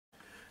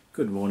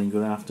Good morning,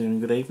 good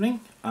afternoon, good evening.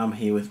 I'm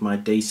here with my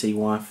DC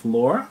wife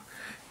Laura,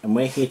 and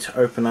we're here to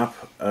open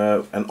up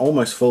an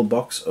almost full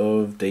box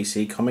of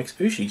DC Comics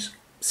Ooshies,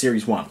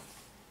 Series 1.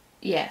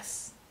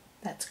 Yes,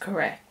 that's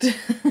correct.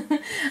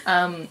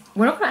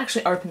 We're not going to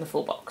actually open the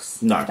full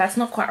box. No. That's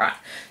not quite right.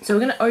 So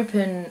we're going to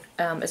open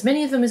as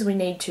many of them as we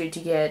need to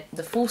get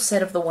the full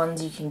set of the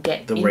ones you can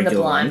get in the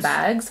blind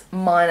bags,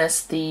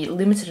 minus the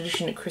limited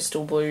edition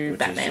crystal blue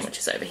Batman, which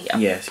is over here.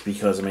 Yes,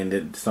 because, I mean,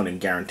 it's not even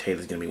guaranteed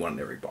there's going to be one in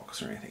every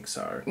box or anything,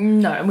 so...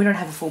 No, and we don't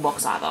have a full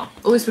box either.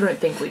 At least we don't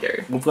think we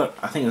do. We've got,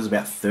 I think it was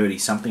about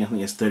 30-something. I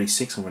think it's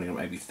 36. I'm running up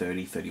maybe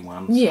 30,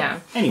 31. So. Yeah.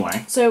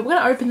 Anyway. So we're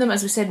going to open them,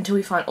 as we said, until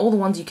we find all the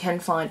ones you can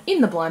find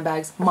in the blind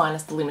bags,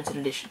 minus the limited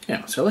edition.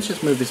 Yeah, so let's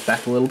just move this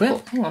back a little bit.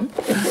 Oh, hang on.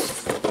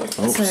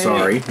 Oh, so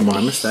sorry,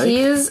 my mistake.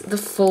 Here's the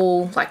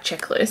full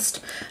checklist.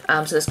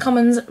 So there's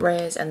commons,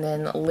 rares, and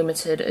then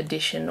limited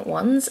edition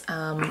ones.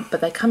 But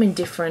they come in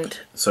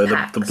different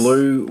packs. The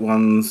blue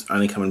ones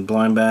only come in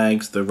blind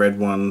bags. The red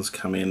ones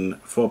come in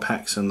 4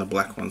 packs, and the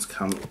black ones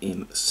come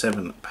in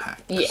 7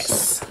 packs.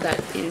 Yes,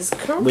 that is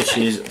correct. Which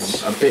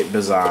is a bit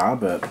bizarre,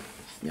 but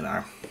you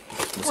know.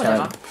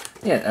 Whatever.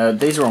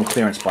 These are on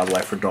clearance, by the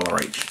way, for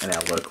 $1 each in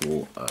our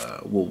local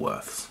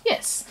Woolworths.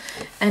 Yes,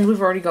 and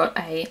we've already got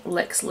a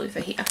Lex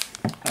Luthor here.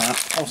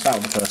 I'll start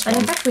with the first one.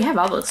 And in fact, we have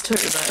others too,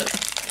 but...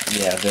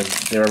 Yeah,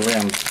 they're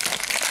around.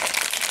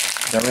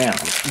 They're around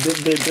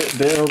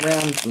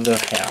the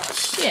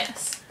house.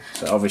 Yes.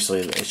 So obviously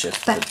it's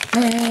just the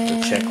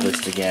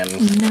checklist again.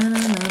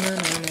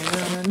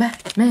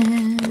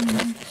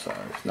 Batman. So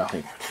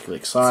nothing particularly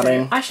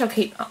exciting. So I shall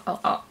keep... no,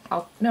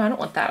 I don't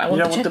want that. I want you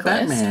the don't want the checklist.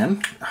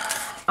 Batman?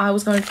 I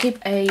was going to keep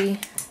a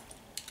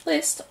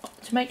list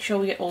to make sure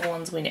we get all the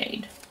ones we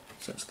need.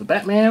 So it's the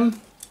Batman.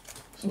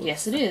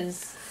 Yes, it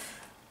is.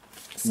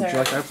 So, would you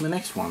like to open the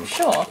next one?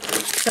 Sure.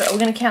 So are we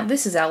going to count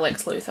this as our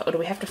Lex Luthor, or do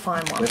we have to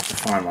find one? We have to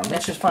find one.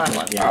 Let's just find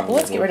one. Yeah, Alright, well,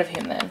 let's get rid of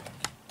him then.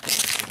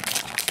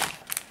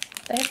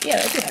 They do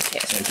have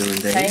tests. They do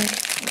indeed. Thank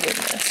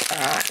goodness.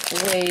 Alright,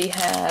 we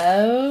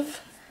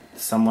have...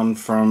 someone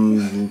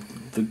from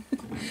the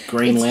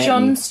Green Lantern. It's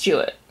John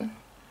Stewart.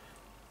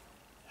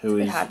 Who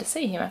It's a bit hard to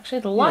see him, actually.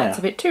 The light's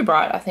a bit too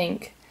bright, I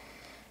think.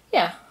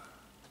 Yeah.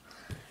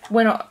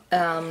 We're not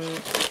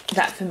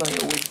that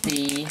familiar with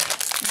the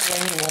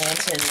Green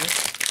Lantern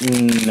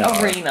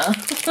arena.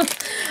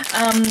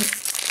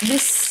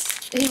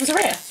 He was a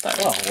rare, though.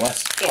 Oh, well,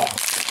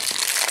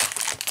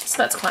 So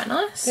that's quite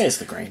nice. There's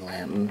the Green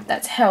Lantern.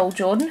 That's Hal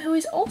Jordan, who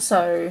is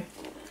also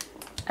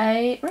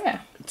a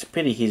rare. It's a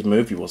pity his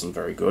movie wasn't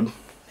very good.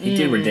 He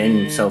did redeem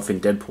himself in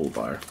Deadpool,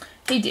 though.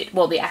 He did.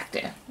 Well, the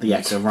actor. The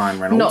actor, Ryan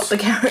Reynolds. Not the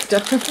character.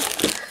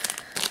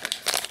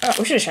 Alright,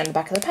 we should have shown the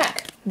back of the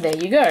pack. There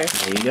you go.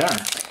 There you go.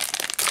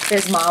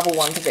 There's Marvel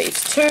ones of these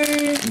too.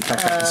 In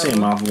fact, I can see a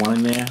Marvel one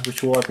in there,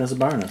 which will open as a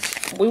bonus.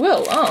 We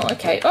will. Oh,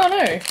 okay. Oh,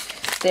 no.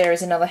 There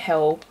is another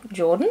Hal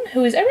Jordan,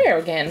 who is a rare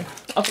again,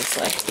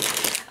 obviously.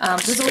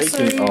 There's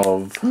Speaking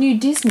also of... new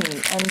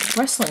Disney and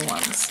wrestling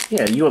ones.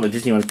 Yeah, you want the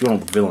Disney ones, you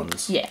want the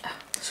villains. Yeah.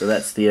 So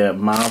that's the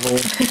Marvel...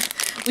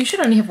 We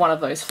should only have one of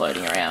those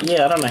floating around.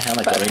 Yeah, I don't know how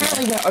they got it. But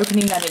apparently we're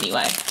opening that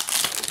anyway.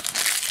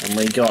 And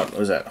we got,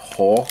 was that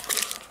Hawk?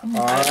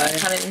 I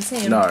can't even see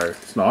him. No,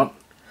 it's not.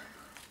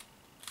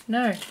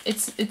 No,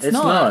 it's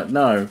not.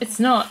 No. It's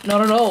not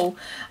at all.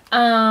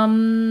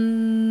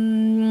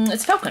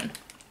 It's Falcon.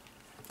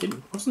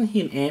 Wasn't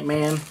he an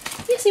Ant-Man?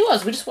 Yes, he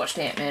was. We just watched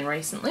Ant-Man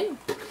recently.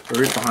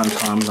 We're behind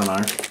times, I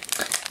know.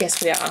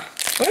 Yes, we are.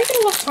 We don't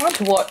get a lot of time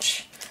to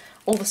watch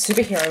all the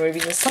superhero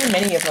movies. There's so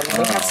many of them.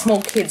 We have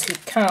small kids who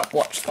can't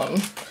watch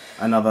them.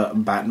 Another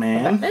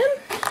Batman. Batman?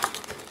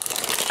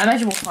 I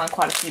imagine we'll find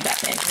quite a few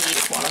Batman. He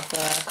is one of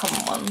the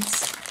common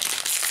ones.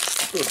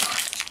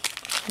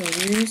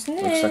 Who's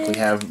next? Looks like we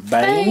have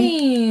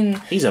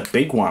Bane. He's a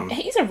big one.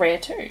 He's a rare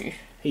too.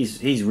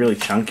 He's really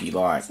chunky,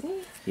 like.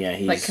 Yeah,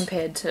 he's... Like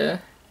compared to,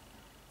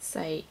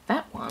 say,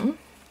 that one.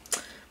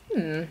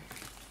 We're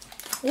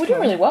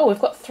doing really well. We've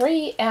got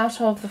 3 out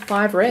of the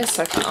 5 rares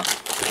so far.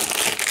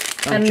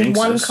 Don't and jinx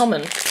 1 us.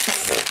 common.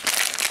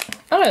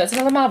 Oh no, there's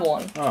another marble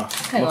one. Oh,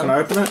 hang on. Can I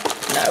open it?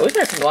 No, we've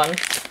opened one.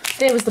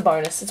 There was the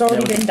bonus. It's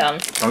already been done.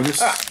 Bonus?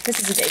 Alright, this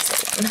is a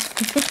decent one.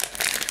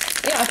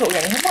 Yeah, I thought we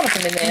only had one of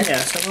them in there. Yeah,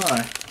 so do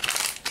I.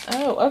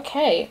 Oh,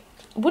 okay.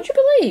 Would you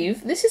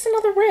believe this is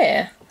another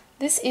rare?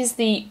 This is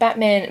the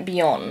Batman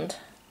Beyond.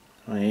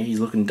 Oh yeah, he's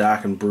looking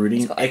dark and brooding.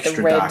 He's got like Extra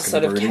the red dark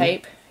sort and of brooding.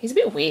 cape. He's a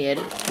bit weird.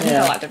 I think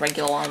I like the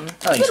regular one.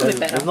 I think a little bit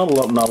better. There's not a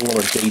lot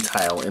of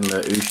detail in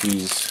the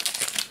Ooshies.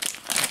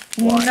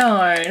 Like,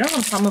 No, not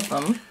on some of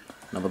them.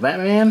 Another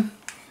Batman.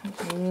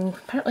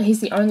 Apparently he's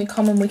the only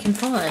common we can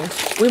find.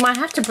 We might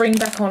have to bring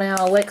back on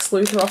our Lex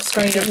Luthor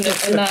off-screen and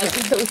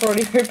that we've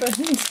already opened.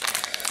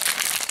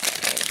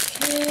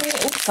 Okay.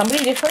 Oh,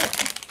 somebody different.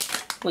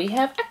 We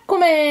have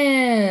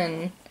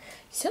Aquaman.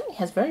 He certainly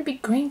has very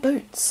big green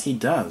boots. He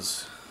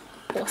does.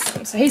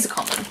 Awesome. So he's a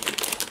common.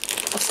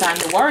 I was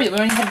starting to worry that we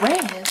only had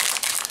rares.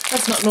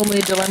 That's not normally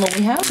a dilemma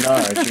we have. No,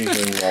 it's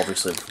usually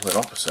obviously the complete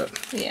opposite.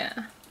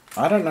 Yeah.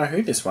 I don't know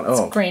who this one.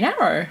 It's Green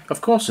Arrow. Of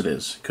course it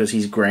is, because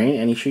he's green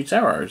and he shoots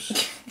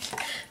arrows.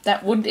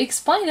 That would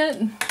explain it.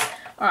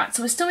 Alright,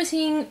 so we're still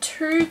missing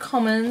 2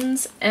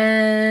 commons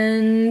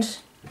and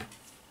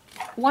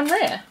 1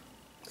 rare.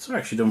 So we're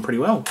actually doing pretty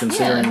well,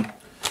 considering...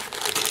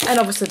 Yeah. And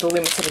obviously the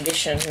limited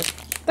edition.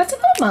 That's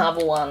another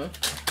Marvel one.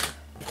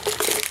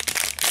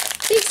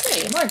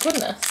 DC, my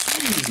goodness.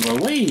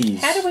 Jeez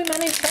Louise. How did we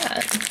manage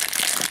that?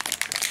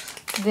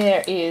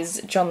 There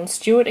is John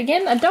Stewart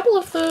again, a double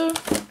of the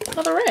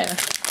other rare.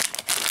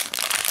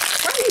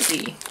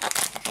 Crazy.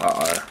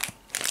 Uh-oh.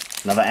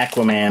 Another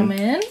Aquaman.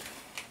 Aquaman.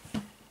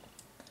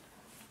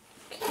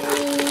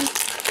 Okay.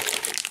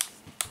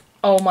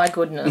 Oh my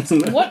goodness.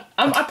 What?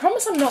 I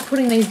promise I'm not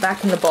putting these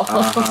back in the box.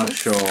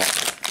 Sure.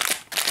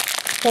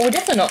 Well, we're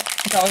definitely not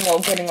going or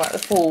getting like the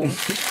full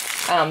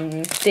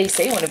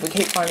DC one if we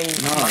keep finding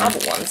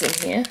Marvel ones in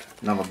here.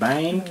 Another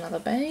Bane. Another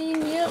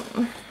Bane, yep.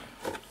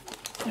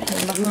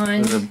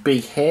 Behind. There's a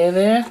big hair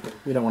there.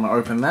 We don't want to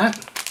open that.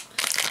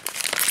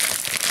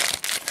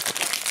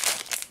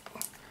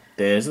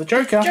 There's the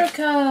Joker.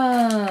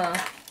 Joker!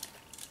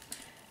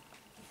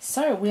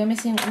 So, we are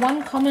missing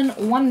 1 common,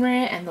 1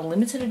 rare, and the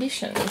limited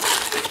edition. Come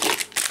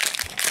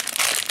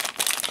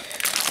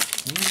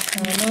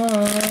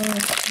on.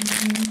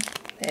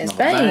 There's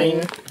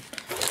Bane.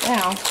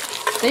 Wow.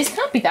 These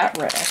can't be that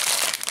rare.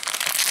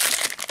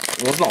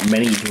 Well, there's not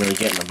many you can really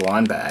get in the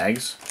blind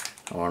bags.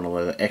 I want to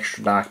wear the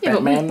extra dark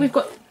Batman. But we've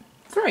got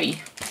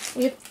 3.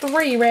 We have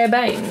 3 rare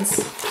Banes.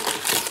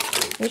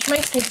 Which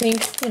makes me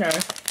think, you know,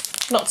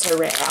 not so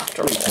rare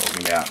after all. What are you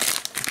talking about?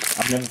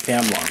 I've never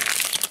found one.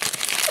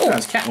 Oh,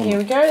 it's Catwoman. Here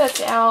we go,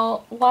 that's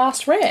our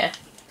last rare.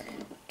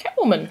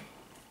 Catwoman.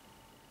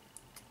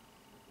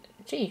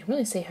 Gee, you can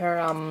really see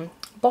her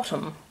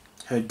bottom.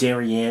 Her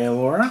derriere,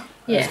 Laura,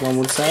 as one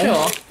would say.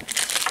 Sure.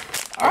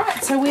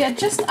 Alright, so we are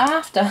just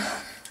after.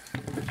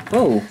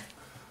 Oh.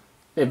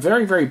 They're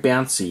very, very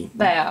bouncy.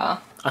 They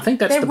are. I think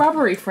that's They're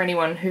rubbery for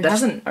anyone who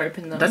hasn't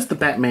opened them. That's the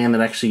Batman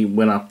that actually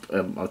went up.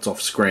 It's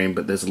off screen,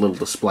 but there's a little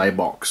display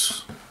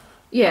box.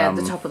 Yeah, at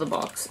the top of the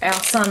box.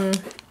 Our son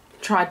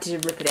tried to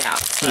rip it out,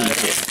 so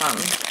it's fun.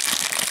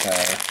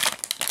 Okay.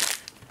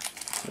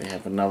 We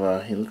have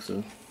another. He looks.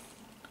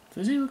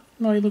 Does he look?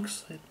 No, he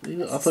looks. I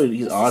thought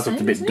his eyes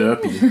looked a bit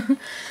derpy.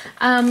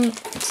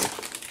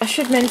 I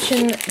should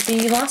mention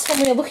the last one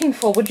we are looking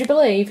for, would you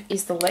believe,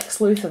 is the Lex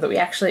Luthor that we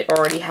actually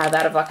already have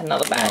out of like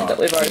another bag that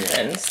we've opened.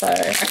 Yeah. So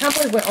I can't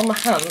believe we're on the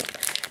hunt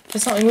for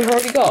something we've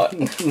already got.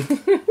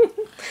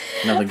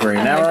 Another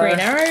Green Arrow.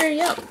 Green Arrow,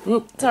 yep.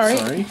 Oop,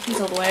 sorry.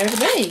 He's all the way over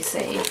there, you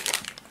see.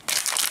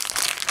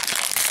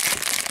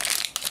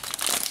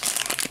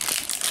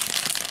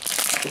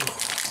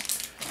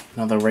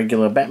 Another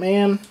regular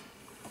Batman.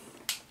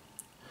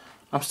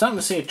 I'm starting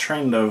to see a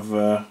trend of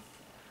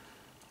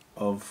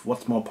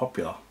what's more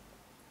popular.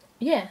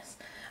 Yes.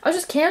 I was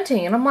just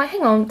counting and I'm like,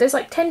 hang on, there's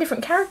like 10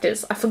 different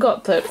characters. I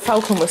forgot that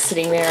Falcon was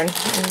sitting there and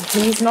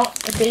he's not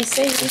a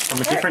DC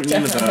From a different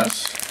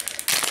universe.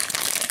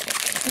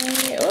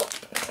 Okay, oh,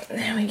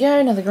 there we go,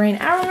 another Green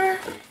Arrow.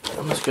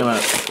 I'm just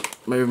going to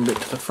move him a bit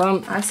to the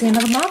front. I see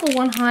another Marvel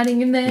one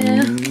hiding in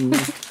there.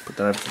 Put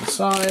that over to the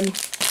side.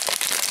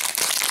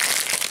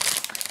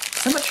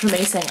 So much for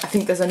me saying I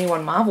think there's only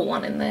 1 Marvel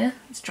one in there.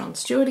 It's John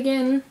Stewart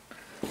again.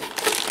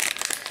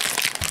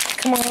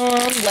 Come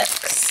on,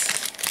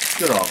 Lex.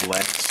 Good old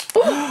Lex.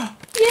 Ooh, yay!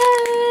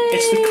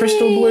 It's the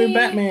crystal blue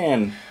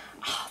Batman.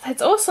 Oh,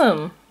 that's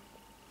awesome.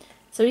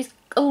 So he's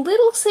a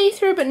little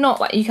see-through, but not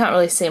like, you can't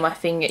really see my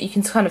finger. You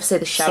can kind of see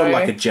the shadow. Sort of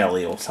like a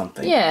jelly or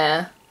something.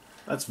 Yeah.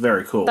 That's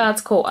very cool.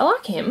 That's cool. I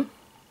like him.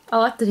 I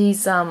like that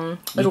his little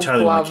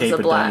totally gloves are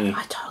black. Don't you?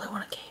 I totally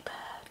want to keep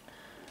it.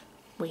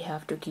 We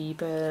have to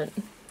keep it.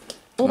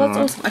 Oh, that's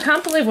awesome. I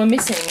can't believe we're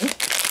missing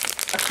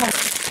a comic.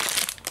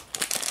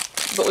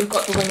 But we've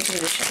got the limited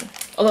edition.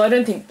 Although I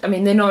don't think, I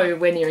mean, they're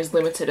nowhere near as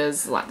limited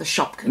as like the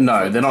shop.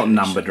 No, they're not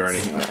numbered or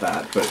anything like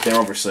that. But they're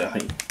obviously, I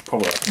think,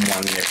 probably like 1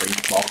 in every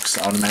box,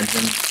 I would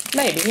imagine.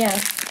 Maybe, yeah.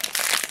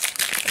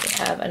 We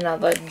have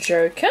another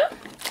Joker.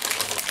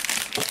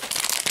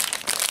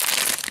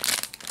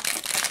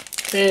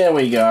 There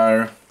we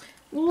go.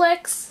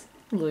 Lex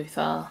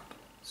Luthor.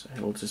 So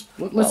we'll just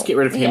let's get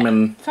rid of him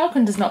and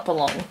Falcon does not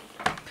belong.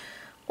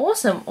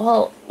 Awesome.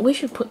 Well, we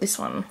should put this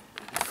one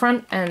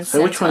front and center.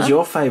 So which one's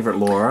your favourite,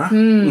 Laura?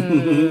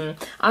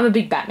 I'm a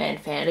big Batman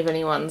fan, if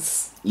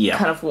anyone's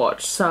kind of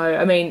watched. So,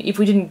 I mean, if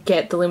we didn't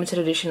get the limited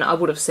edition, I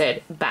would have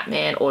said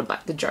Batman or,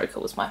 like, the Joker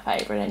was my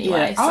favourite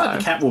anyway. Yeah, I like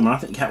the Catwoman. I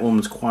think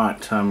Catwoman's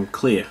quite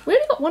clear. We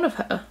only got 1 of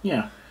her.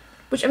 Yeah.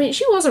 Which, I mean,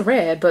 she was a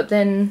rare, but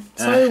then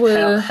so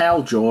were...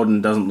 Hal Jordan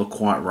doesn't look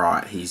quite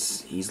right.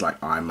 He's like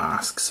eye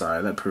mask,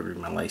 so that'd probably be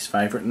my least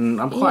favourite.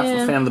 And I'm quite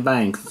a fan of the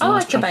Bane. I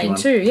like the Bane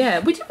too, yeah.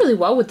 We did really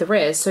well with the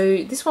rares.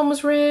 So this one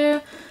was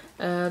rare,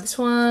 this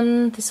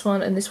one,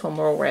 and this one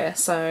were all rare.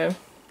 So,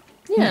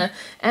 yeah.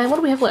 And what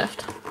do we have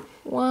left?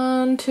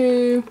 1,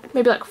 2,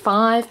 maybe like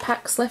 5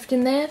 packs left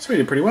in there. So we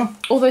did pretty well.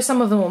 Although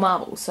some of them were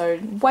Marvel, so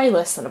way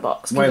less than a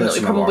box. Way given less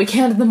that we than a probably box.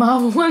 counted the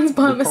Marvel ones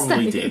by mistake.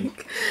 Probably did.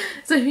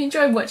 So if you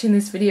enjoyed watching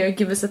this video,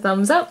 give us a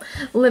thumbs up.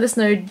 Let us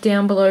know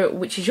down below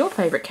which is your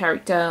favourite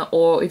character,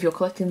 or if you're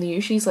collecting the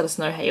Ooshies, let us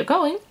know how you're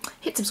going.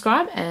 Hit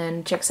subscribe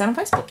and check us out on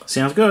Facebook.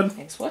 Sounds good.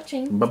 Thanks for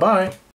watching. Bye-bye.